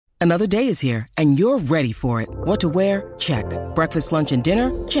Another day is here, and you're ready for it. What to wear? Check. Breakfast, lunch, and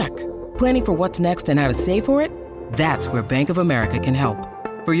dinner? Check. Planning for what's next and how to save for it? That's where Bank of America can help.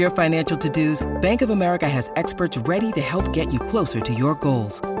 For your financial to-dos, Bank of America has experts ready to help get you closer to your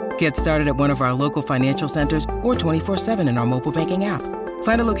goals. Get started at one of our local financial centers or 24/7 in our mobile banking app.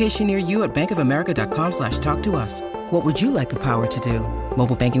 Find a location near you at bankofamerica.com/talktous. What would you like the power to do?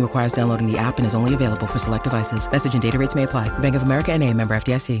 Mobile banking requires downloading the app and is only available for select devices. Message and data rates may apply. Bank of America N.A., member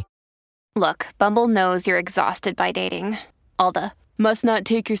FDIC. Look, Bumble knows you're exhausted by dating. All the must not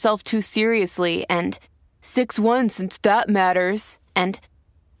take yourself too seriously and 6'1" since that matters. And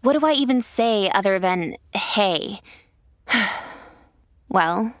what do I even say other than, hey?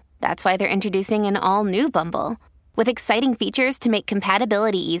 Well, that's why they're introducing an all-new Bumble with exciting features to make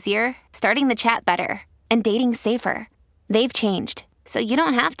compatibility easier, starting the chat better, and dating safer. They've changed, so you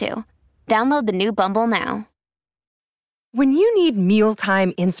don't have to. Download the new Bumble now. When you need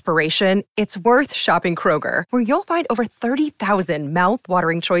mealtime inspiration, it's worth shopping Kroger, where you'll find over 30,000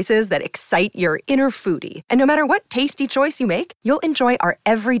 mouth-watering choices that excite your inner foodie. And no matter what tasty choice you make, you'll enjoy our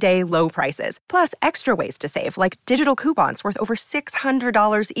everyday low prices, plus extra ways to save, like digital coupons worth over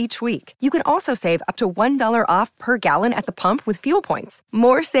 $600 each week. You can also save up to $1 off per gallon at the pump with fuel points.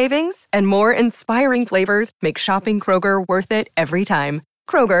 More savings and more inspiring flavors make shopping Kroger worth it every time.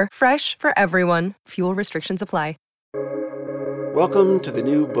 Kroger, fresh for everyone. Fuel restrictions apply. Welcome to the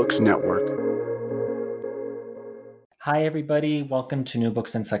New Books Network. Hi, everybody. Welcome to New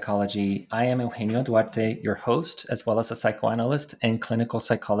Books in Psychology. I am Eugenio Duarte, your host, as well as a psychoanalyst and clinical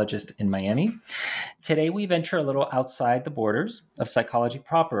psychologist in Miami. Today, we venture a little outside the borders of psychology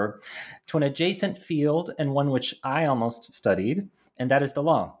proper to an adjacent field and one which I almost studied, and that is the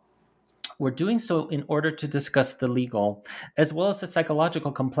law. We're doing so in order to discuss the legal as well as the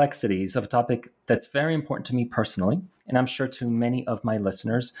psychological complexities of a topic that's very important to me personally, and I'm sure to many of my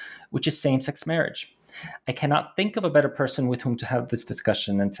listeners, which is same-sex marriage. I cannot think of a better person with whom to have this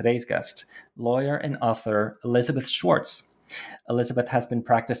discussion than today's guest, lawyer and author Elizabeth Schwartz. Elizabeth has been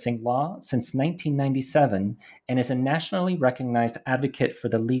practicing law since 1997 and is a nationally recognized advocate for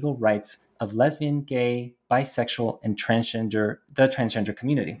the legal rights of lesbian, gay, bisexual, and the transgender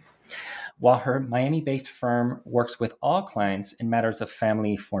community. While her Miami-based firm works with all clients in matters of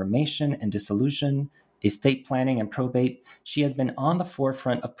family formation and dissolution, estate planning, and probate, she has been on the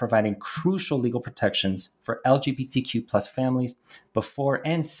forefront of providing crucial legal protections for LGBTQ plus families before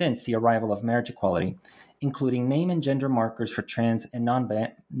and since the arrival of marriage equality, including name and gender markers for trans and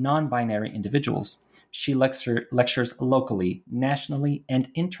non-binary individuals. She lectures locally, nationally, and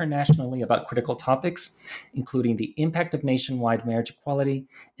internationally about critical topics, including the impact of nationwide marriage equality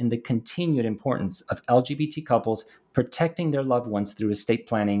and the continued importance of LGBT couples protecting their loved ones through estate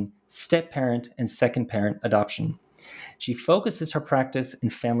planning, step-parent, and second-parent adoption. She focuses her practice in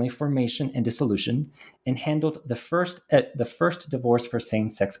family formation and dissolution and handled the first divorce for a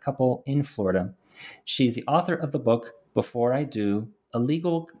same-sex couple in Florida. She's the author of the book, Before I Do, A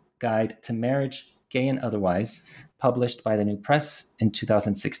Legal Guide to Marriage, Gay and Otherwise, published by the New Press in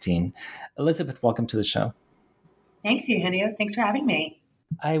 2016. Elizabeth, welcome to the show. Thanks, Eugenio. Thanks for having me.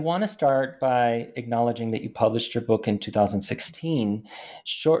 I want to start by acknowledging that you published your book in 2016,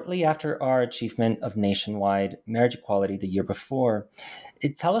 shortly after our achievement of nationwide marriage equality the year before.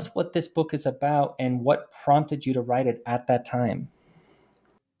 Tell us what this book is about and what prompted you to write it at that time.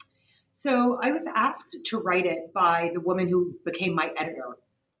 So I was asked to write it by the woman who became my editor.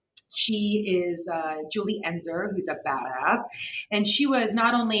 She is Julie Enzer, who's a badass. And she was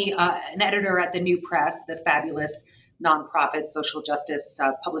not only an editor at the New Press, the fabulous nonprofit social justice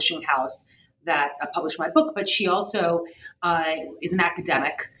publishing house that published my book, but she also is an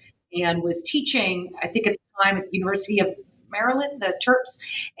academic and was teaching, I think at the time, at the University of Maryland, the Terps.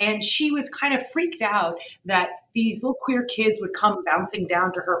 And she was kind of freaked out that these little queer kids would come bouncing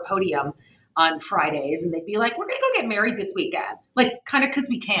down to her podium on Fridays and they'd be like, we're going to go get married this weekend, like kind of because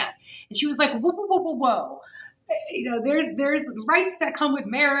we can. And she was like, whoa, whoa, whoa, whoa, whoa. You know, there's rights that come with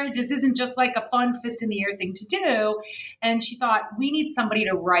marriage. This isn't just like a fun fist in the air thing to do. And she thought, we need somebody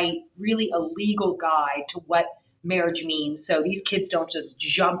to write really a legal guide to what marriage means, so these kids don't just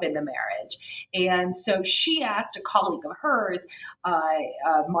jump into marriage. And so she asked a colleague of hers,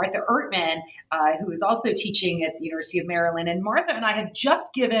 Martha Ertman, who is also teaching at the University of Maryland. And Martha and I had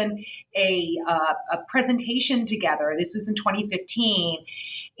just given a presentation together. This was in 2015.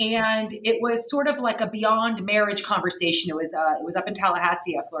 And it was sort of like a beyond marriage conversation. It was up in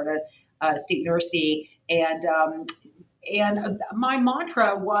Tallahassee at Florida State University. And my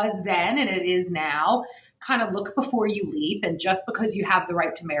mantra was then, and it is now, kind of look before you leap. And just because you have the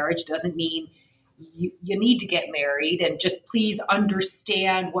right to marriage doesn't mean you need to get married, and just please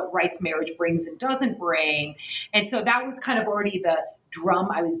understand what rights marriage brings and doesn't bring. And so that was kind of already the drum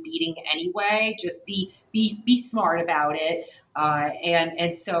I was beating anyway. Just be smart about it.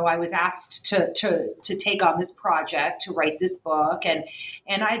 And so I was asked to take on this project to write this book, and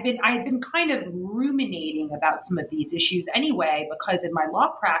I had been kind of ruminating about some of these issues anyway, because in my law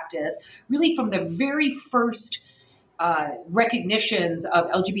practice, really from the very first recognitions of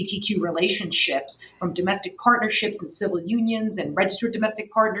LGBTQ relationships, from domestic partnerships and civil unions and registered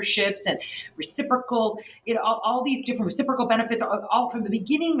domestic partnerships and reciprocal, all these different reciprocal benefits, all from the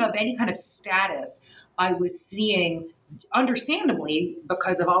beginning of any kind of status, I was seeing, understandably,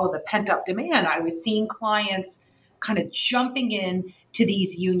 because of all of the pent up demand, I was seeing clients kind of jumping in to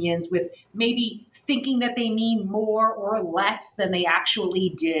these unions with maybe thinking that they mean more or less than they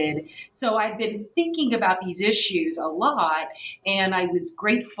actually did. So I've been thinking about these issues a lot, and I was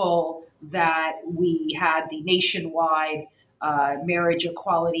grateful that we had the nationwide marriage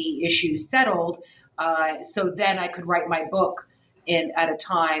equality issues settled. So then I could write my book at a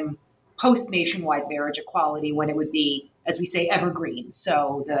time post nationwide marriage equality, when it would be, as we say, evergreen.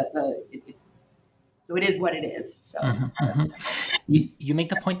 So so it is what it is. So You make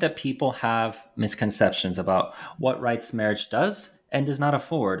the point that people have misconceptions about what rights marriage does and does not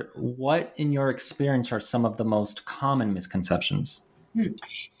afford. What, in your experience, are some of the most common misconceptions?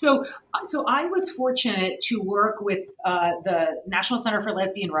 So I was fortunate to work with the National Center for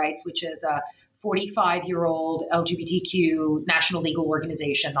Lesbian Rights, which is a 45-year-old LGBTQ national legal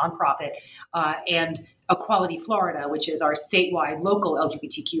organization, nonprofit, and Equality Florida, which is our statewide local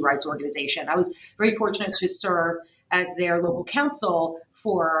LGBTQ rights organization. I was very fortunate to serve as their local counsel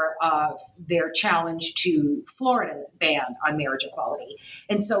for their challenge to Florida's ban on marriage equality.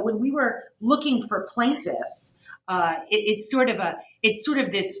 And so when we were looking for plaintiffs, it's sort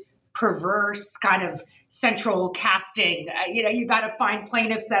of this perverse kind of central casting. You got to find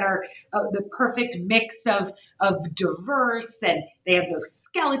plaintiffs that are the perfect mix of diverse, and they have those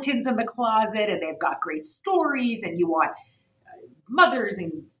skeletons in the closet, and they've got great stories, and you want mothers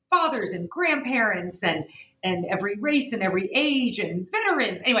and fathers and grandparents and every race and every age and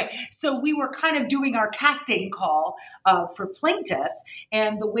veterans. Anyway, so we were kind of doing our casting call for plaintiffs.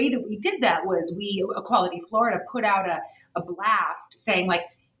 And the way that we did that was Equality Florida put out a blast saying, like,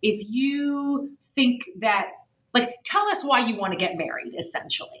 if you think that, like, tell us why you want to get married,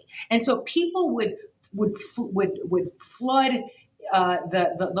 essentially. And so people would flood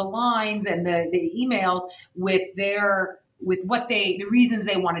the lines and the emails with the reasons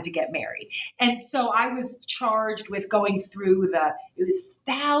they wanted to get married. And so I was charged with going through it was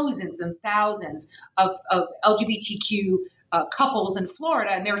thousands and thousands of LGBTQ couples in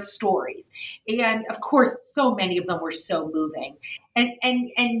Florida and their stories. And of course, so many of them were so moving. And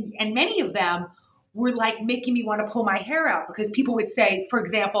many of them were like making me want to pull my hair out, because people would say, for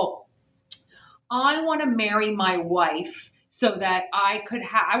example, I want to marry my wife so that I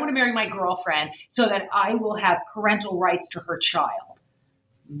want to marry my girlfriend so that I will have parental rights to her child.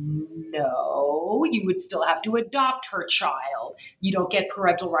 No, you would still have to adopt her child. You don't get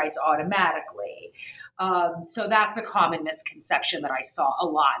parental rights automatically. So that's a common misconception that I saw a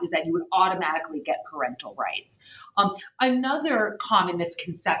lot, is that you would automatically get parental rights. Another common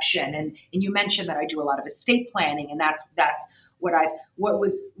misconception, and you mentioned that I do a lot of estate planning, and that's what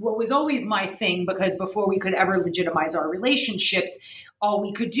was always my thing, because before we could ever legitimize our relationships, all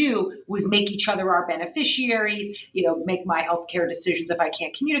we could do was make each other our beneficiaries, make my healthcare decisions if I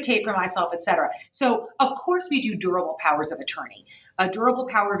can't communicate for myself, et cetera. So of course we do durable powers of attorney. A durable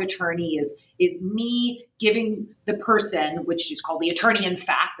power of attorney is me giving the person, which is called the attorney in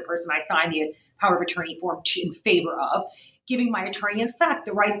fact, the person I signed the power of attorney form in favor of, giving my attorney in fact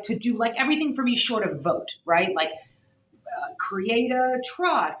the right to do like everything for me short of vote, right? Like create a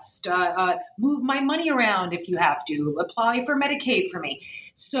trust, move my money around if you have to, apply for Medicaid for me.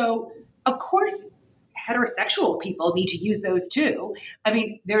 So of course, heterosexual people need to use those too. I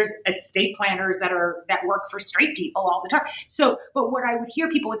mean, there's estate planners that work for straight people all the time. So, but what I would hear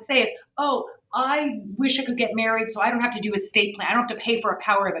people would say is, oh, I wish I could get married so I don't have to do estate plan. I don't have to pay for a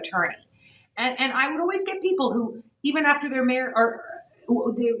power of attorney. And I would always get people who, even after they're married, or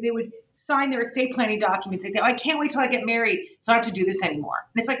they would sign their estate planning documents. They say, oh, I can't wait till I get married so I don't have to do this anymore.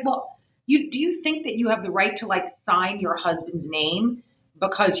 And it's like, well, do you think that you have the right to like sign your husband's name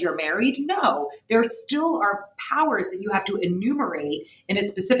because you're married? No, there still are powers that you have to enumerate in a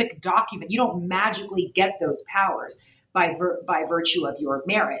specific document. You don't magically get those powers by virtue of your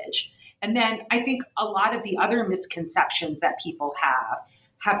marriage. And then I think a lot of the other misconceptions that people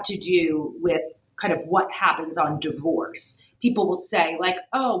have to do with kind of what happens on divorce. People will say like,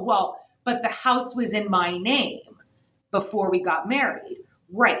 oh, well, but the house was in my name before we got married.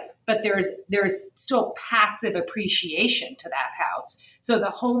 Right. But there's still passive appreciation to that house. So the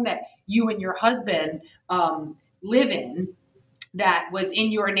home that you and your husband live in that was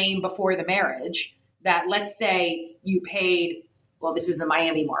in your name before the marriage, that let's say you paid, well, this is the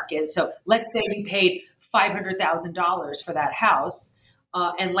Miami market. So let's say you paid $500,000 for that house.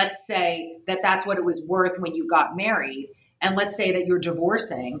 And let's say that that's what it was worth when you got married. And let's say that you're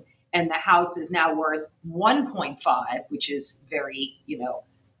divorcing and the house is now worth 1.5, which is very,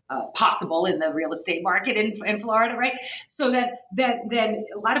 possible in the real estate market in Florida, right? So then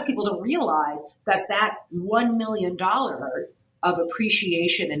a lot of people don't realize that $1 million of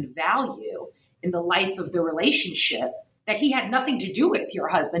appreciation and value in the life of the relationship that he had nothing to do with, your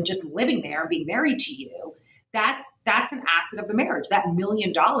husband just living there and being married to you, that's an asset of the marriage. That $1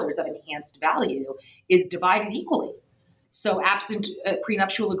 million of enhanced value is divided equally. So absent a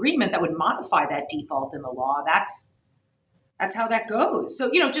prenuptial agreement that would modify that default in the law, that's how that goes.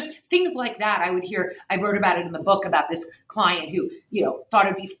 So, just things like that. I wrote about it in the book about this client who, thought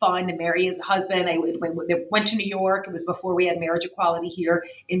it'd be fun to marry his husband. They went to New York. It was before we had marriage equality here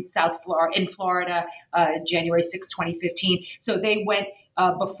in Florida, January 6, 2015. So they went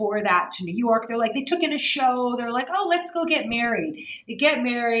before that to New York. They took in a show. They're like, oh, let's go get married. They get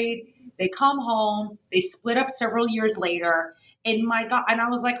married. They come home. They split up several years later. And my God, and I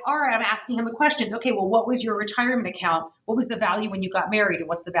was like, all right, I'm asking him the questions. Okay, well, what was your retirement account? What was the value when you got married? And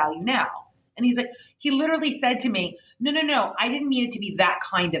what's the value now? And he's like, he literally said to me, no, I didn't mean it to be that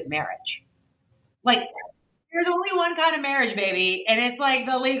kind of marriage. Like, there's only one kind of marriage, baby. And it's like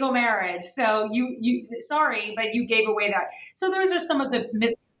the legal marriage. So you sorry, but you gave away that. So those are some of the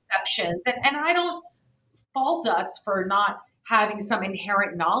misconceptions. And I don't fault us for not having some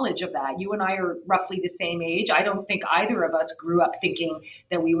inherent knowledge of that. You and I are roughly the same age. I don't think either of us grew up thinking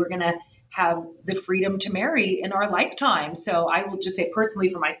that we were going to have the freedom to marry in our lifetime. So I will just say personally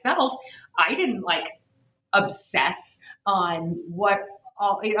for myself, I didn't obsess on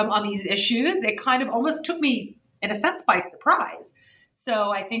on these issues. It kind of almost took me in a sense by surprise.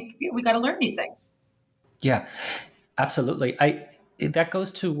 So I think we got to learn these things. Yeah, absolutely. That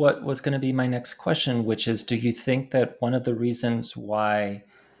goes to what was going to be my next question, which is, do you think that one of the reasons why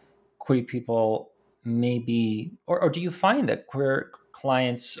queer people maybe, or do you find that queer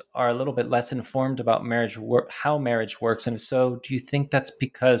clients are a little bit less informed about how marriage works? And if so, do you think that's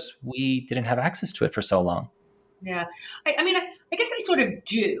because we didn't have access to it for so long? Yeah. I mean, I guess I sort of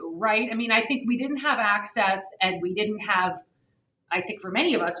do, right? I mean, I think we didn't have access and we didn't have, I think for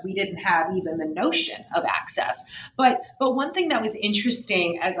many of us, we didn't have even the notion of access. But one thing that was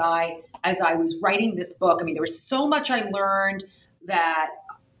interesting as I was writing this book, I mean, there was so much I learned that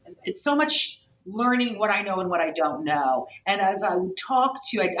it's so much learning what I know and what I don't know. And as I would talk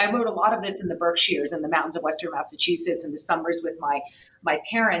to, I wrote a lot of this in the Berkshires and the mountains of Western Massachusetts in the summers with my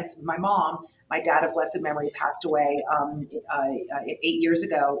parents, my mom. My dad of blessed memory passed away 8 years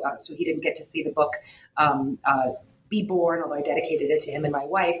ago, so he didn't get to see the book be born, although I dedicated it to him and my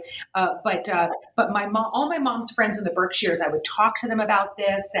wife. But my mom, all my mom's friends in the Berkshires, I would talk to them about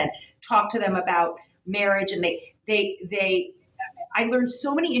this and talk to them about marriage, and I learned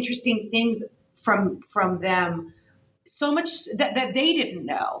so many interesting things from them, so much that they didn't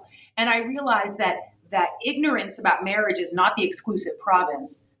know, and I realized that ignorance about marriage is not the exclusive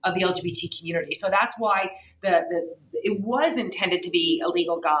province of the LGBT community. So that's why it was intended to be a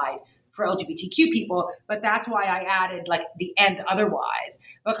legal guide for LGBTQ people, but that's why I added the "and otherwise,"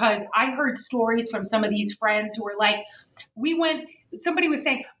 because I heard stories from some of these friends who were like, somebody was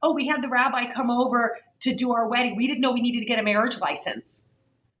saying, oh, we had the rabbi come over to do our wedding. We didn't know we needed to get a marriage license.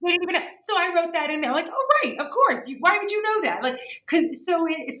 We didn't even know. So I wrote that in there, oh, right, of course. Why would you know that? So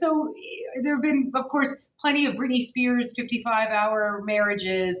there have been, of course, plenty of Britney Spears 55-hour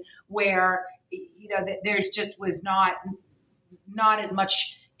marriages where, there's just was not as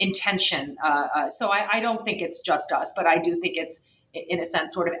much intention. So I don't think it's just us, but I do think it's, in a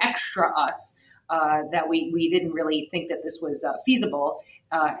sense, sort of extra us, that we didn't really think that this was feasible.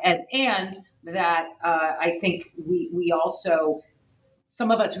 And that I think we also,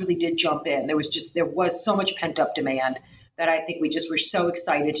 some of us really did jump in. There was so much pent up demand that I think we just were so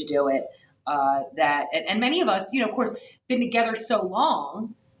excited to do it. And many of us, of course, been together so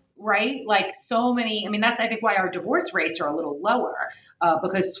long, right? So many, that's, I think, why our divorce rates are a little lower,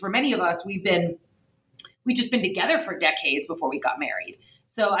 because for many of us, we just been together for decades before we got married.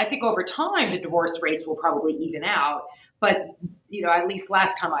 So I think over time, the divorce rates will probably even out. But, at least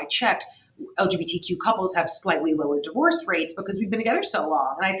last time I checked, LGBTQ couples have slightly lower divorce rates because we've been together so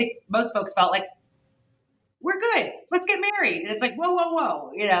long. And I think most folks felt like we're good. Let's get married. And it's like, whoa, whoa,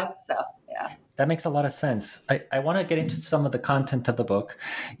 whoa, so yeah. That makes a lot of sense. I want to get into some of the content of the book.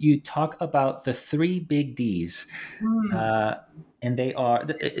 You talk about the 3 big Ds, and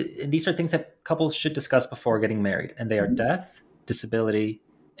these are things that couples should discuss before getting married, and they are death, disability,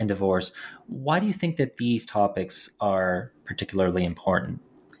 and divorce. Why do you think that these topics are particularly important?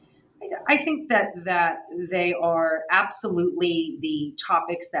 I think that they are absolutely the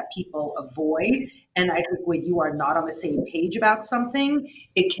topics that people avoid. And I think when you are not on the same page about something,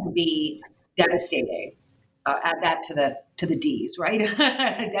 it can be devastating. Add that to the D's, right?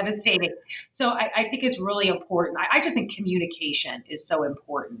 Devastating. So I think it's really important. I just think communication is so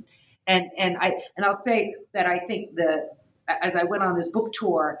important. And I'll say that I think as I went on this book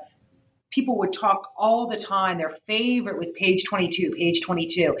tour, people would talk all the time. Their favorite was page 22,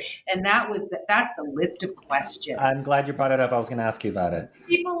 and that's the list of questions. I'm glad you brought it up. I was going to ask you about it.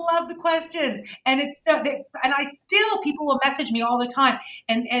 People love the questions, and people will message me all the time,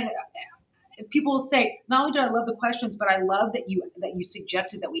 and people will say, not only do I love the questions, but I love that you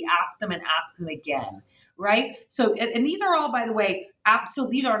suggested that we ask them and ask them again, right? So, and these are all, by the way,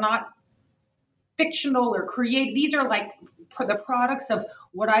 absolute. These are not fictional or creative. These are like the products of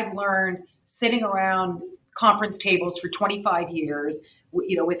what I've learned sitting around conference tables for 25 years,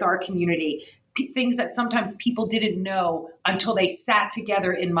 with our community, things that sometimes people didn't know until they sat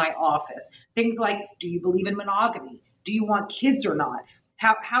together in my office. Things like, do you believe in monogamy? Do you want kids or not?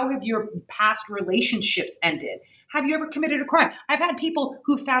 How have your past relationships ended? Have you ever committed a crime? I've had people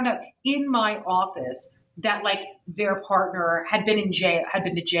who found out in my office that their partner had been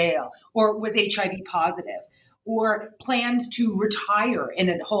to jail, or was HIV positive, or planned to retire in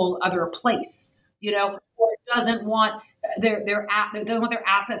a whole other place, or doesn't want their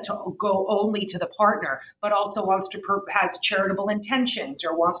assets to go only to the partner, but also has charitable intentions,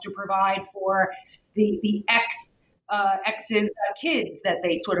 or wants to provide for the ex's kids that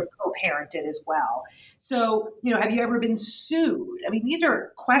they sort of co-parented as well. So, have you ever been sued? I mean, these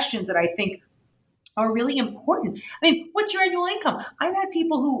are questions that I think are really important. I mean, what's your annual income? I've had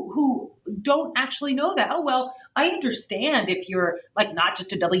people who don't actually know that. Oh, well, I understand if you're not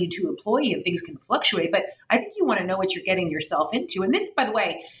just a W-2 employee and things can fluctuate, but I think you want to know what you're getting yourself into. And this, by the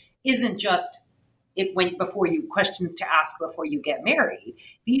way, isn't just questions to ask before you get married.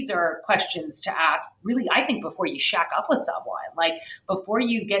 These are questions to ask, really, I think, before you shack up with someone, before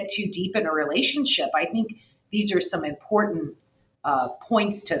you get too deep in a relationship. I think these are some important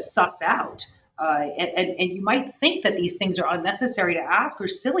points to suss out. And you might think that these things are unnecessary to ask or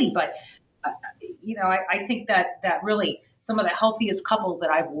silly, but I think that really some of the healthiest couples that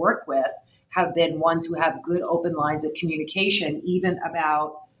I've worked with have been ones who have good open lines of communication, even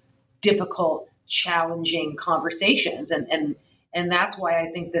about difficult, challenging conversations. And that's why I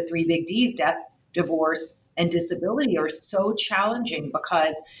think the 3 big Ds, death, divorce, and disability, are so challenging,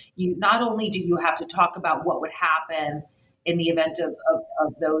 because you not only do you have to talk about what would happen in the event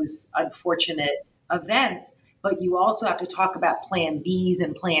of those unfortunate events, but you also have to talk about plan Bs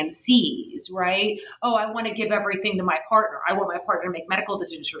and plan Cs, right? Oh, I want to give everything to my partner. I want my partner to make medical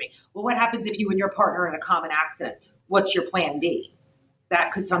decisions for me. Well, what happens if you and your partner are in a common accident? What's your plan B?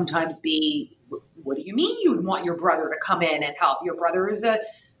 That could sometimes be, what do you mean you would want your brother to come in and help? Your brother is a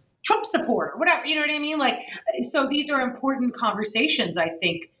Trump supporter, whatever, you know what I mean? So these are important conversations, I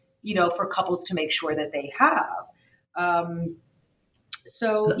think, for couples to make sure that they have. Let me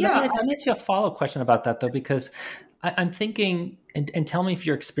ask you a follow-up question about that, though, because I'm thinking, and tell me if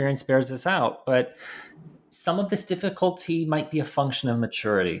your experience bears this out, but some of this difficulty might be a function of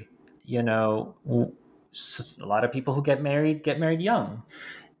maturity. A lot of people who get married young.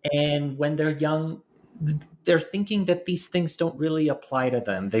 And when they're young, they're thinking that these things don't really apply to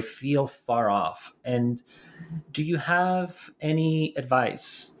them. They feel far off. And do you have any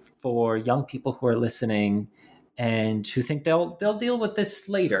advice for young people who are listening and who think they'll deal with this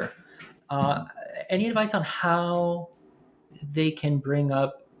later? Any advice on how they can bring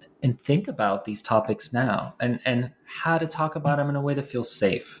up and think about these topics now, and how to talk about them in a way that feels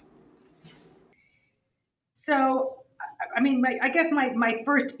safe? So, I mean, I guess my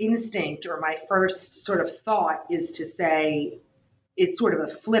first instinct, or my first sort of thought, is sort of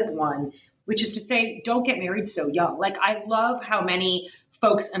a flip one, which is to say, don't get married so young. I love how many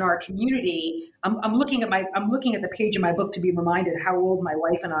folks in our community, I'm looking at the page in my book to be reminded how old my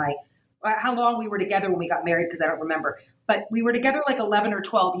wife and I, how long we were together when we got married, because I don't remember, but we were together 11 or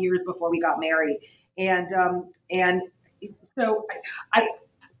 12 years before we got married. And so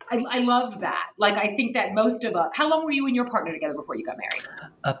I love that. I think that most of us, how long were you and your partner together before you got married?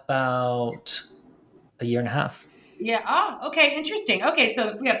 About a year and a half. Yeah. Oh, okay. Interesting. Okay.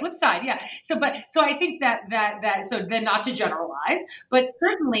 So yeah, flip side. Yeah. So I think so then not to generalize, but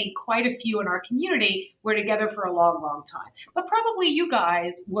certainly quite a few in our community were together for a long, long time. But probably you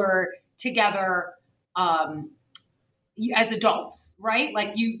guys were together, um, as adults, right?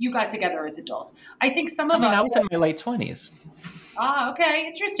 Like you got together as adults. I think some I of mean, us. I was in my late 20s. Ah, okay,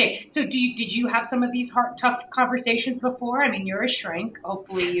 interesting. So, did you have some of these tough conversations before? I mean, you're a shrink.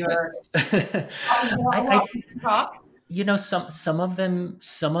 Hopefully, you're I talk. some of them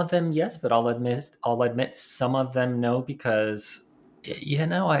yes, but I'll admit some of them no, because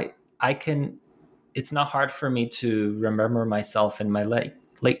I can, it's not hard for me to remember myself in my late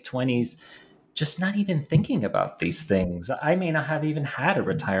 20s just not even thinking about these things. I may not have even had a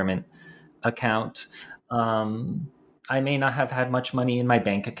retirement account. um, I may not have had much money in my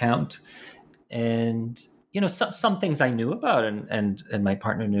bank account, and some things I knew about, and my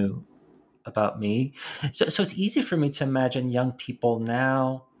partner knew about me. So it's easy for me to imagine young people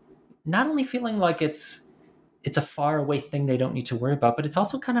now not only feeling like it's a far away thing they don't need to worry about, but it's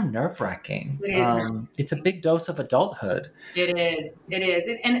also kind of nerve-wracking. It is. It's a big dose of adulthood. It is. It is.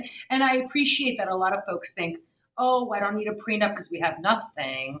 And I appreciate that a lot of folks think, oh, I don't need a prenup because we have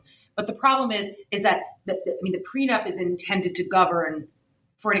nothing. But the problem is that the prenup is intended to govern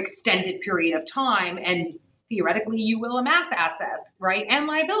for an extended period of time, and theoretically, you will amass assets, right, and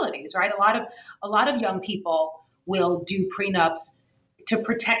liabilities, right. A lot of young people will do prenups to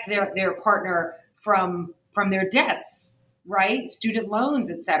protect their partner from their debts, right, student loans,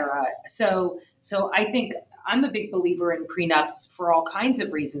 et cetera. So I think I'm a big believer in prenups for all kinds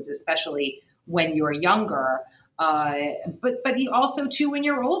of reasons, especially when you're younger. Uh, but you also too when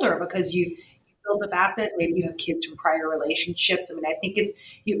you're older because you've built up assets. Maybe you have kids from prior relationships. I mean, I think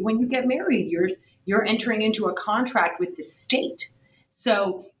when you get married, you're entering into a contract with the state.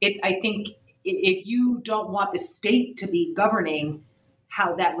 So I think if you don't want the state to be governing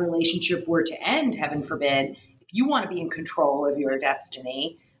how that relationship were to end, heaven forbid, if you want to be in control of your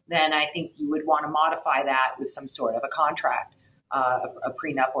destiny, then I think you would want to modify that with some sort of a contract, a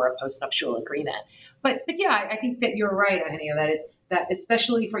prenup or a postnuptial agreement. But yeah, I think that you're right, Eugenio, that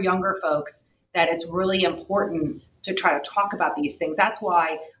especially for younger folks, that it's really important to try to talk about these things. That's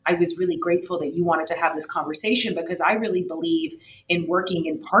why I was really grateful that you wanted to have this conversation, because I really believe in working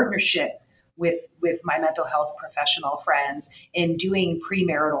in partnership with my mental health professional friends in doing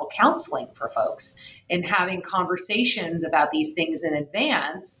premarital counseling for folks and having conversations about these things in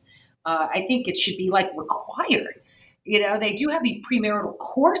advance. I think it should be like required. They do have these premarital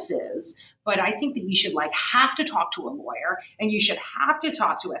courses, but I think that you should have to talk to a lawyer and you should have to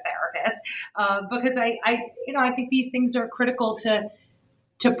talk to a therapist, because I think these things are critical to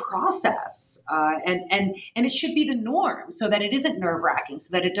process, and it should be the norm so that it isn't nerve wracking,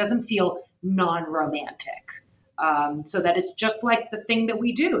 so that it doesn't feel non romantic, so that it's just like the thing that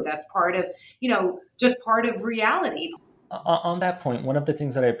we do. That's part of just part of reality. On that point, one of the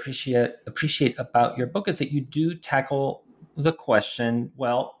things that I appreciate about your book is that you do tackle the question,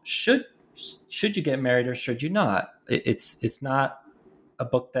 well, should you get married or should you not? It's not a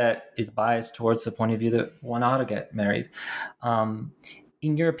book that is biased towards the point of view that one ought to get married.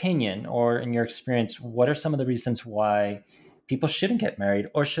 In your opinion or in your experience, what are some of the reasons why people shouldn't get married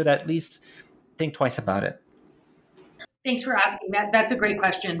or should at least think twice about it? Thanks for asking that. That's a great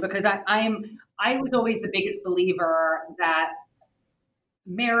question, because I was always the biggest believer that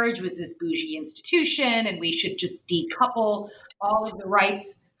marriage was this bougie institution and we should just decouple all of the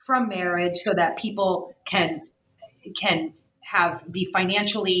rights from marriage so that people can be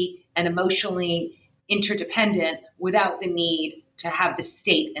financially and emotionally interdependent without the need to have the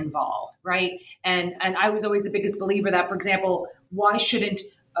state involved, right? And I was always the biggest believer that, for example, why shouldn't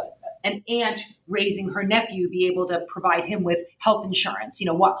an aunt raising her nephew be able to provide him with health insurance?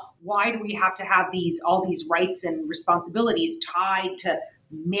 Why do we have to have all these rights and responsibilities tied to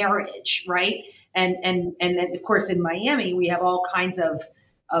marriage, right? And then of course in Miami we have all kinds of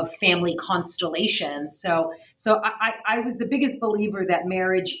family constellations. So I was the biggest believer that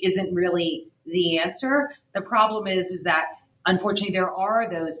marriage isn't really the answer. The problem is that unfortunately there are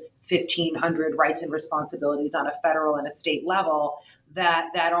those 1,500 rights and responsibilities on a federal and a state level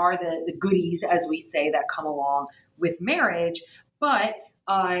that are the goodies, as we say, that come along with marriage. But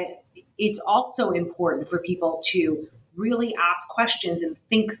it's also important for people to really ask questions and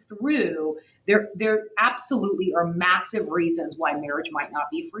think through. There absolutely are massive reasons why marriage might not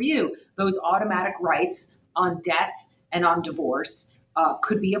be for you. Those automatic rights on death and on divorce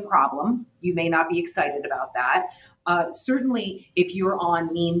could be a problem. You may not be excited about that. Certainly, if you're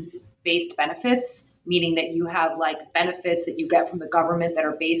on means-based benefits, meaning that you have like benefits that you get from the government that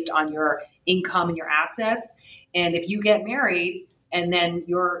are based on your income and your assets. And if you get married and then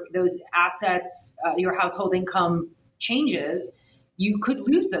those assets, your household income changes, you could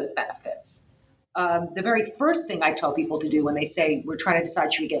lose those benefits. The very first thing I tell people to do when they say we're trying to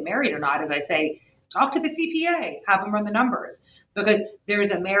decide should we get married or not is I say, talk to the CPA, have them run the numbers, because there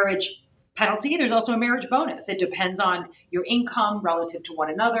is a marriage penalty. There's also a marriage bonus. It depends on your income relative to one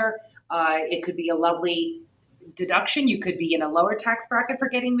another. It could be a lovely deduction. You could be in a lower tax bracket for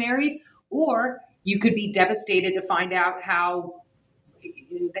getting married, or you could be devastated to find out how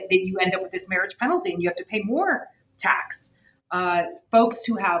that you end up with this marriage penalty and you have to pay more tax. Folks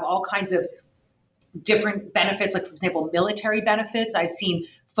who have all kinds of different benefits, like for example, military benefits. I've seen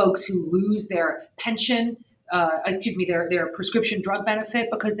folks who lose their pension, their prescription drug benefit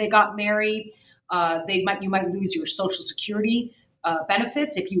because they got married. You might lose your Social Security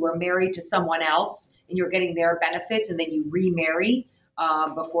benefits if you were married to someone else and you're getting their benefits, and then you remarry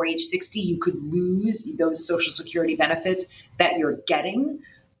before age 60. You could lose those Social Security benefits that you're getting.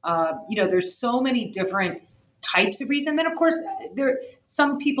 There's so many different types of reason. Then, of course,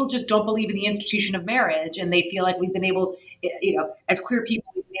 some people just don't believe in the institution of marriage, and they feel like we've been able, as queer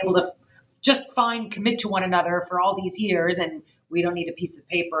people, we've been able to just commit to one another for all these years, and we don't need a piece of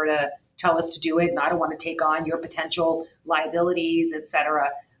paper to tell us to do it, and I don't want to take on your potential liabilities, et cetera.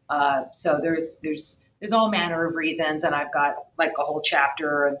 So there's all manner of reasons, and I've got like a whole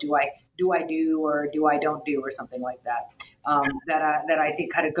chapter of do I do or do I don't do or something like that that I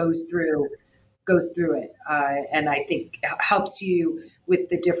think kind of goes through it, and I think helps you with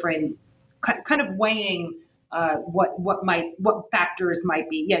the different kind of weighing what factors might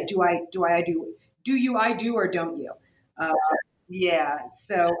be. Yeah, do I do or don't you? Yeah,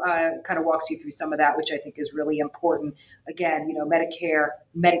 so kind of walks you through some of that, which I think is really important. Again, Medicare,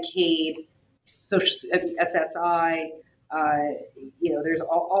 Medicaid, Social SSI. There's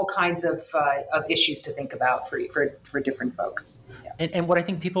all kinds of issues to think about for different folks. Yeah. And what I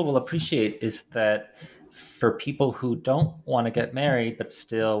think people will appreciate is that for people who don't want to get married but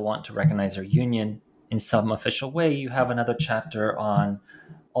still want to recognize their union in some official way, you have another chapter on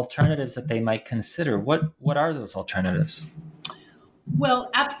alternatives that they might consider. What are those alternatives? Well,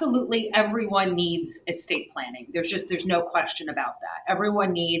 absolutely everyone needs estate planning. There's no question about that.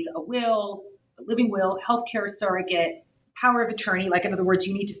 Everyone needs a will, a living will, healthcare surrogate, power of attorney. Like, in other words,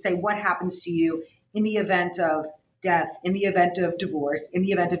 you need to say what happens to you in the event of death, in the event of divorce, in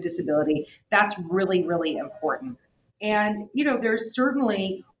the event of disability. That's really, really important. And, there's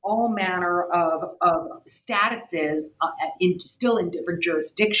certainly all manner of statuses still in different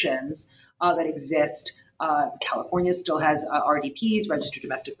jurisdictions that exist. California still has RDPs, registered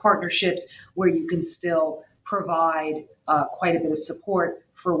domestic partnerships, where you can still provide quite a bit of support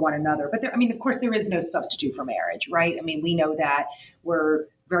for one another. But of course, there is no substitute for marriage, right? We know that. We're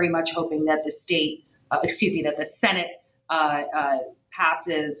very much hoping that the Senate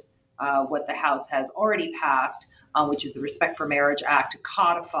passes what the House has already passed, which is the Respect for Marriage Act, to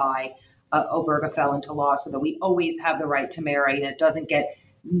codify Obergefell into law so that we always have the right to marry, and it doesn't get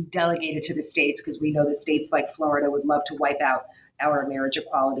delegated to the states, because we know that states like Florida would love to wipe out our marriage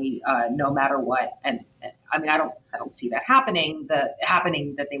equality no matter what. And I don't see that happening. I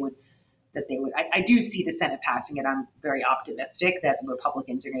do see the Senate passing it. I'm very optimistic that the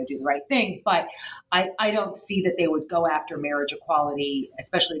Republicans are going to do the right thing, but I don't see that they would go after marriage equality,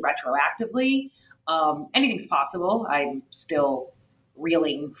 especially retroactively. Anything's possible. I'm still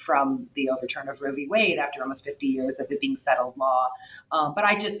reeling from the overturn of Roe v. Wade after almost 50 years of it being settled law. But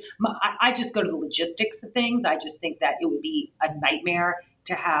I just go to the logistics of things. I just think that it would be a nightmare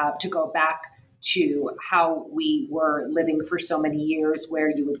to go back to how we were living for so many years,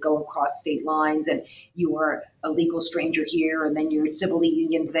 where you would go across state lines and you were a legal stranger here, and then you're civilly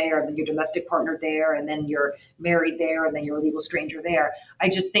unioned there, and then your domestic partner there, and then you're married there, and then you're a legal stranger there. I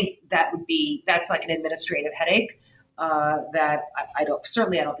just think that's like an administrative headache that I don't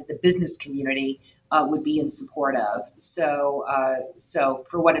think the business community would be in support of. So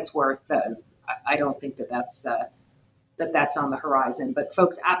for what it's worth, I don't think that's on the horizon. But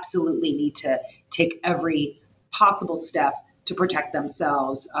folks absolutely need to take every possible step to protect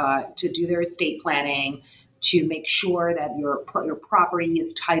themselves, to do their estate planning, to make sure that your property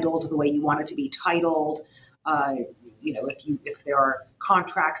is titled the way you want it to be titled. If there are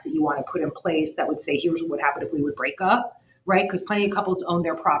contracts that you want to put in place that would say, here's what would happen if we would break up, right? Because plenty of couples own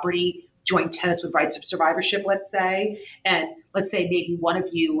their property, joint tenants with rights of survivorship, let's say. And let's say maybe one of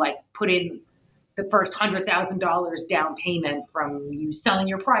you put in the first $100,000 down payment from you selling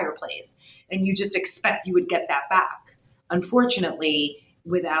your prior place, and you just expect you would get that back. Unfortunately,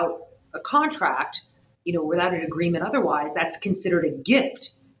 without a contract, without an agreement otherwise, that's considered a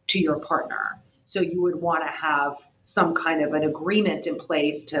gift to your partner. So you would want to have some kind of an agreement in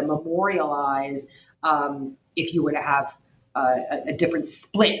place to memorialize if you were to have a different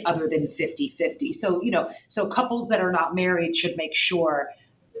split other than 50-50. So couples that are not married should make sure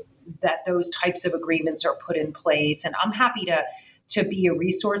that those types of agreements are put in place. And I'm happy to be a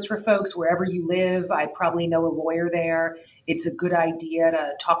resource for folks wherever you live. I probably know a lawyer there. It's a good idea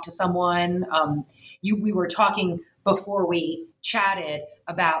to talk to someone. We were talking before we chatted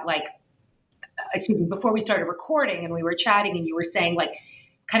about before we started recording, and we were chatting, and you were saying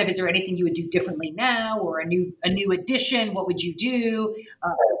kind of, is there anything you would do differently now, or a new edition? What would you do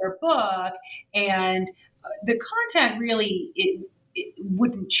for your book? And the content really it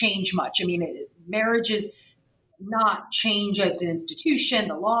wouldn't change much. I mean, marriage is not changed as an institution.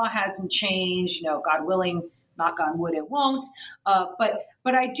 The law hasn't changed. God willing, knock on wood, it won't.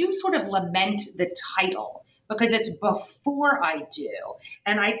 But I do sort of lament the title because it's before I do.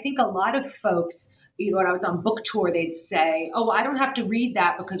 And I think a lot of folks, when I was on book tour, they'd say, oh, I don't have to read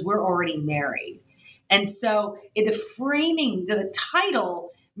that because we're already married. And so the framing, the title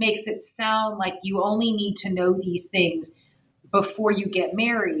makes it sound like you only need to know these things before you get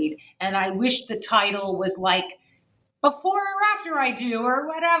married. And I wish the title was like before or after I do, or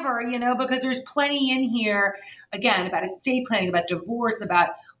whatever, because there's plenty in here, again, about estate planning, about divorce, about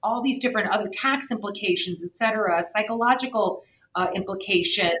all these different other tax implications, et cetera, psychological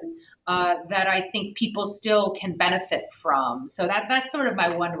implications that I think people still can benefit from. So that's sort of my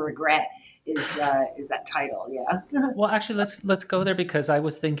one regret is that title. Yeah. Well, actually, let's go there, because I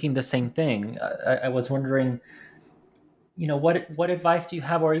was thinking the same thing. I was wondering, what advice do you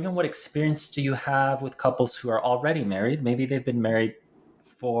have, or even what experience do you have with couples who are already married? Maybe they've been married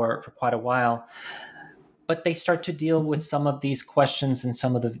for quite a while, but they start to deal with some of these questions and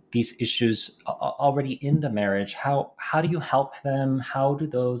some of these issues already in the marriage. How do you help them? How do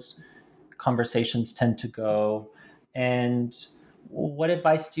those conversations tend to go? And what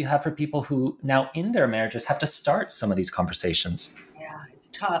advice do you have for people who now in their marriages have to start some of these conversations? Yeah, it's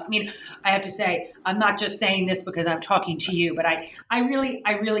tough. I mean, I have to say, I'm not just saying this because I'm talking to you, but I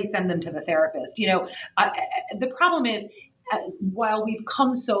really send them to the therapist. The problem is, while we've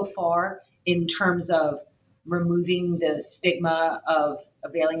come so far in terms of removing the stigma of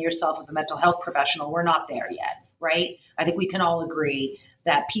availing yourself of a mental health professional, we're not there yet, right? I think we can all agree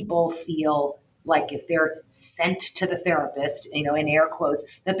that people feel like if they're sent to the therapist, in air quotes,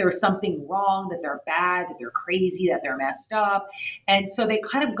 that there's something wrong, that they're bad, that they're crazy, that they're messed up. And so they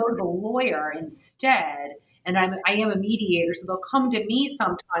kind of go to the lawyer instead. And I am a mediator, so they'll come to me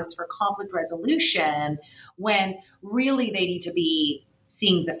sometimes for conflict resolution when really they need to be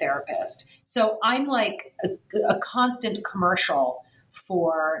seeing the therapist. So I'm like a constant commercial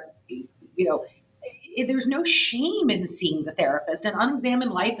for, there's no shame in seeing the therapist. An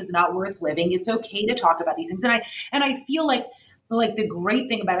unexamined life is not worth living. It's okay to talk about these things. And I feel like the great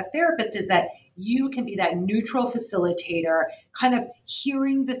thing about a therapist is that you can be that neutral facilitator, kind of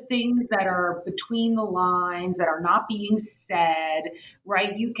hearing the things that are between the lines, that are not being said,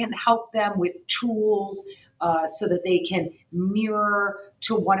 right? You can help them with tools so that they can mirror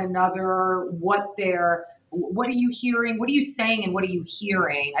to one another what are you hearing? What are you saying? And what are you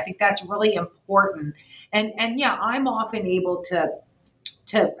hearing? I think that's really important. And yeah, I'm often able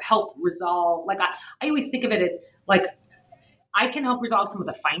to help resolve. I always think of it as I can help resolve some of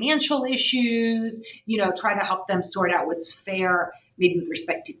the financial issues, try to help them sort out what's fair, maybe with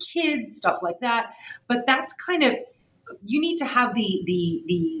respect to kids, stuff like that. But that's kind of, you need to have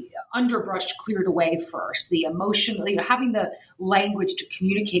the underbrush cleared away first. The emotional, having the language to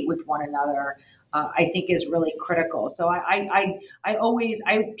communicate with one another, I think is really critical. So I always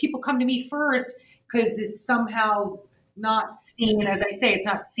people come to me first because it's somehow not seen, as I say, it's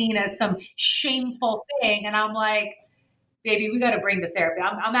not seen as some shameful thing. And I'm like, baby, we got to bring the therapy.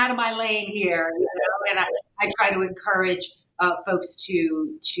 I'm out of my lane here, and I try to encourage folks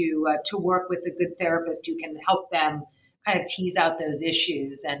to work with a good therapist who can help them kind of tease out those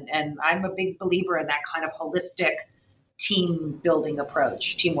issues. And I'm a big believer in that kind of holistic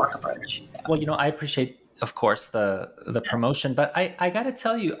teamwork approach. Well, I appreciate, of course, the promotion, but I got to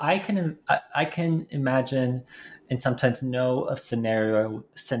tell you, I can imagine and sometimes know of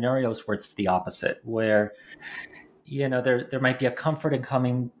scenarios where it's the opposite, where there might be a comfort in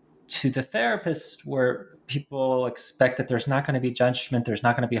coming to the therapist where people expect that there's not going to be judgment, there's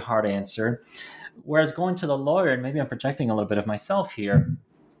not going to be a hard answer. Whereas going to the lawyer, and maybe I'm projecting a little bit of myself here,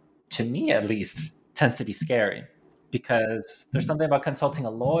 to me at least, tends to be scary, because there's something about consulting a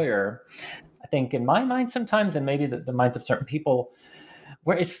lawyer, I think in my mind sometimes, and maybe the minds of certain people,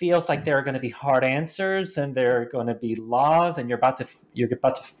 where it feels like there are going to be hard answers and there are going to be laws, and you're about to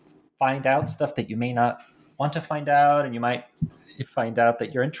find out stuff that you may not want to find out, and you might find out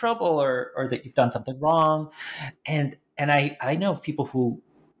that you're in trouble or that you've done something wrong. And I know of people who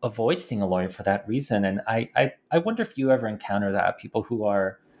avoid seeing a lawyer for that reason. And I wonder if you ever encounter that, people who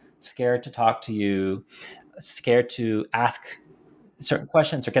are scared to talk to you, scared to ask certain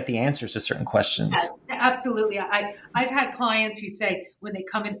questions or get the answers to certain questions. Yes, absolutely. I've had clients who say when they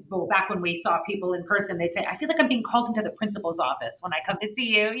come in, well, back when we saw people in person, they'd say, I feel like I'm being called into the principal's office when I come to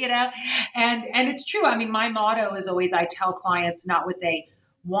see you, and it's true. I mean, my motto is always, I tell clients not what they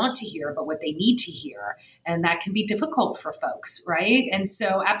want to hear, but what they need to hear. And that can be difficult for folks, right? And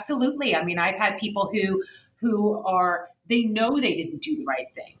so absolutely. I mean, I've had people they know they didn't do the right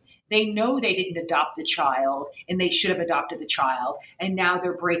thing. They know they didn't adopt the child and they should have adopted the child. And now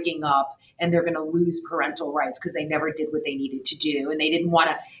they're breaking up and they're going to lose parental rights because they never did what they needed to do. And they didn't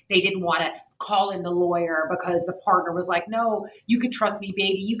want to call in the lawyer because the partner was like, no, you could trust me,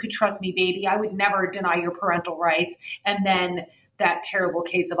 baby. You could trust me, baby. I would never deny your parental rights. And then that terrible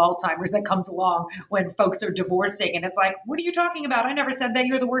case of Alzheimer's that comes along when folks are divorcing. And it's like, what are you talking about? I never said that.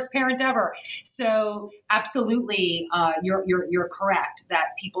 You're the worst parent ever. So absolutely, you're correct that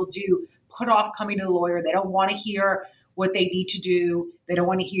people do put off coming to the lawyer. They don't want to hear what they need to do. They don't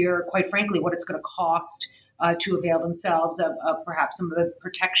want to hear, quite frankly, what it's going to cost to avail themselves of perhaps some of the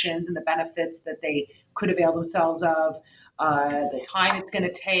protections and the benefits that they could avail themselves of, the time it's going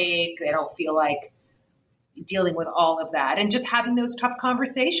to take. They don't feel like dealing with all of that and just having those tough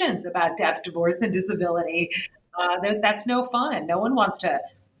conversations about death, divorce, and disability. That's no fun. No one wants to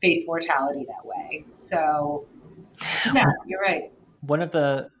face mortality that way. So, yeah, you're right. One of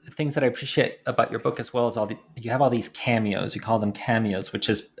the things that I appreciate about your book as well is you have all these cameos. You call them cameos, which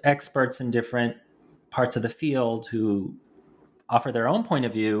is experts in different parts of the field who offer their own point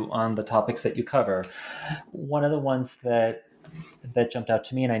of view on the topics that you cover. One of the ones that jumped out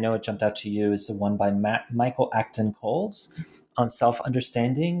to me, and I know it jumped out to you, is the one by Michael Acton Coles on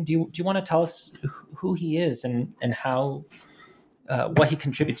self-understanding. Do you want to tell us who he is and how what he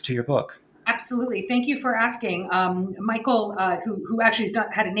contributes to your book? Absolutely. Thank you for asking. Michael, who actually has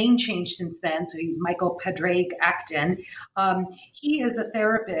had a name change since then, so he's Michael Padraig Acton. He is a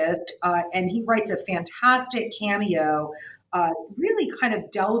therapist, and he writes a fantastic cameo, really kind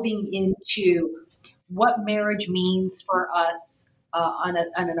of delving into what marriage means for us on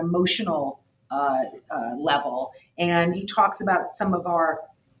an emotional level. And he talks about some of our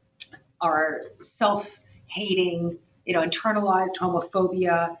self-hating, internalized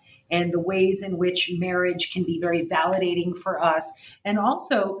homophobia and the ways in which marriage can be very validating for us. And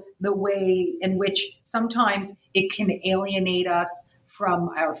also the way in which sometimes it can alienate us from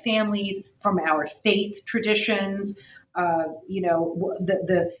our families, from our faith traditions,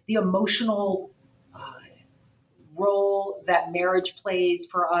 the emotional role that marriage plays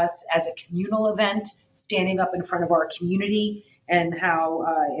for us as a communal event, standing up in front of our community, and how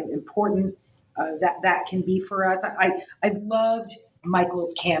important that can be for us. I loved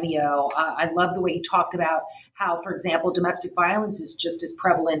Michael's cameo. I love the way he talked about how, for example, domestic violence is just as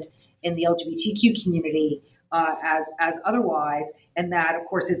prevalent in the LGBTQ community as otherwise, and that, of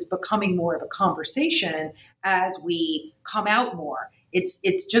course, it's becoming more of a conversation as we come out more.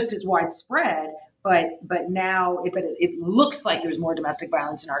 It's just as widespread. But now it looks like there's more domestic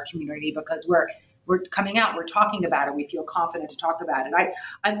violence in our community because we're coming out, we're talking about it, we feel confident to talk about it.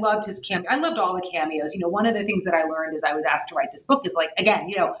 I loved his cameo. I loved all the cameos. One of the things that I learned as I was asked to write this book is like,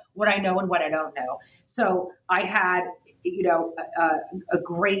 again, what I know and what I don't know. So I had, a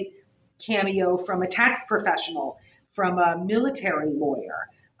great cameo from a tax professional, from a military lawyer,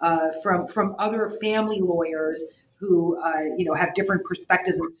 from other family lawyers who, have different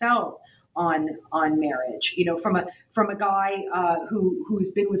perspectives themselves on marriage, from a guy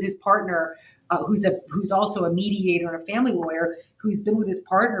who's been with his partner, who's also a mediator and a family lawyer, who's been with his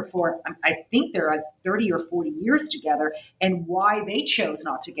partner for, I think they're like 30 or 40 years together, and why they chose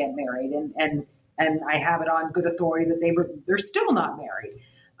not to get married, and I have it on good authority that they're still not married,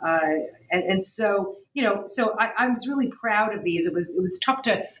 and so I was really proud of these. It was tough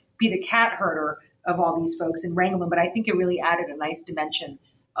to be the cat herder of all these folks and wrangle them, but I think it really added a nice dimension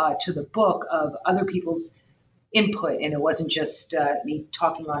to the book of other people's input, and it wasn't just me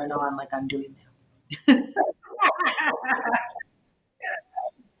talking on and on like I'm doing now.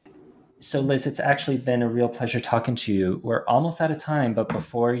 So Liz, it's actually been a real pleasure talking to you. We're almost out of time, but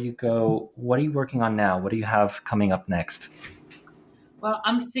before you go, what are you working on now? What do you have coming up next? Well,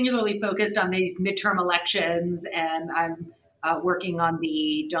 I'm singularly focused on these midterm elections, and I'm working on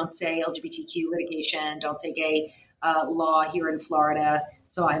the Don't Say LGBTQ litigation, Don't Say Gay law here in Florida.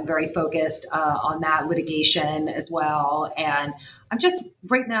 So I'm very focused on that litigation as well. And I'm just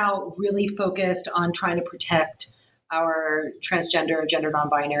right now really focused on trying to protect our transgender, gender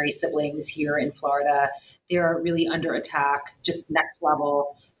non-binary siblings here in Florida. They're really under attack, just next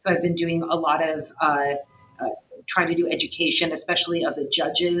level. So I've been doing a lot of trying to do education, especially of the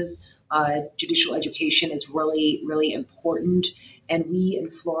judges. Judicial education is really, really important. And we in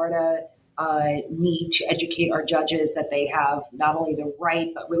Florida need to educate our judges that they have not only the right,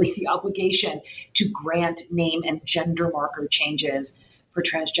 but really the obligation to grant name and gender marker changes for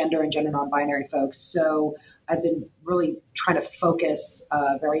transgender and gender non-binary folks. So I've been really trying to focus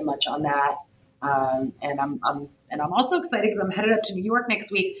very much on that. And I'm also excited because I'm headed up to New York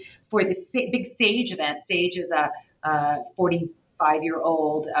next week for the big SAGE event. SAGE is a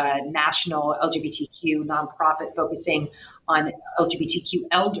 45-year-old national LGBTQ nonprofit focusing on LGBTQ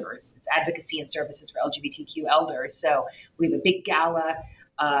elders. It's advocacy and services for LGBTQ elders. So we have a big gala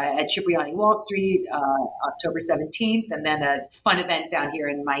at Cipriani Wall Street, October 17th, and then a fun event down here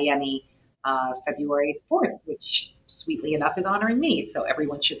in Miami, February 4th, which sweetly enough is honoring me. So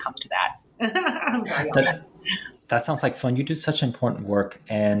everyone should come to that. I'm very honored. That sounds like fun. You do such important work.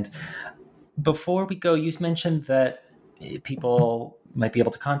 And before we go, you mentioned that people might be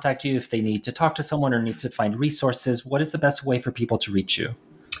able to contact you if they need to talk to someone or need to find resources. What is the best way for people to reach you?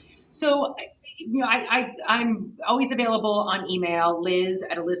 So, I'm always available on email,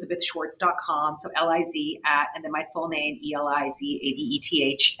 liz@elizabethschwartz.com. So Liz at, and then my full name,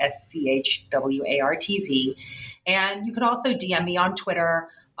 ELIZABETHSCHWARTZ. And you can also DM me on Twitter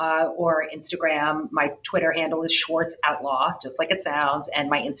or Instagram. My Twitter handle is Schwartz Outlaw, just like it sounds. And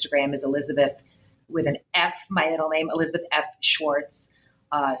my Instagram is Elizabeth with an F, my middle name, Elizabeth F. Schwartz.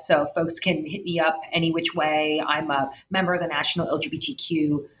 So folks can hit me up any which way. I'm a member of the National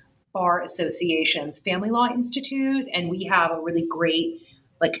LGBTQ Bar Association's Family Law Institute, and we have a really great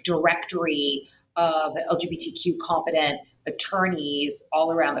directory of LGBTQ competent attorneys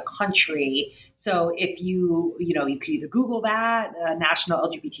all around the country. So if you could either Google that, National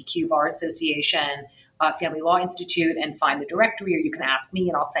LGBTQ Bar Association Family Law Institute, and find the directory, or you can ask me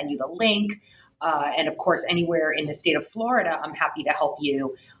and I'll send you the link. And of course, anywhere in the state of Florida, I'm happy to help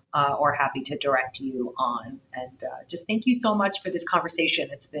you or happy to direct you on. And just thank you so much for this conversation.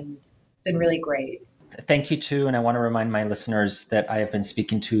 It's been really great. Thank you too. And I want to remind my listeners that I have been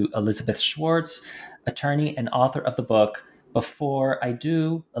speaking to Elizabeth Schwartz, attorney and author of the book, Before I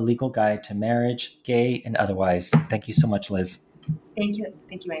Do, A Legal Guide to Marriage, Gay and Otherwise. Thank you so much, Liz. Thank you.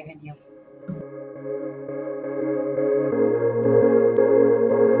 Thank you, Eugenio.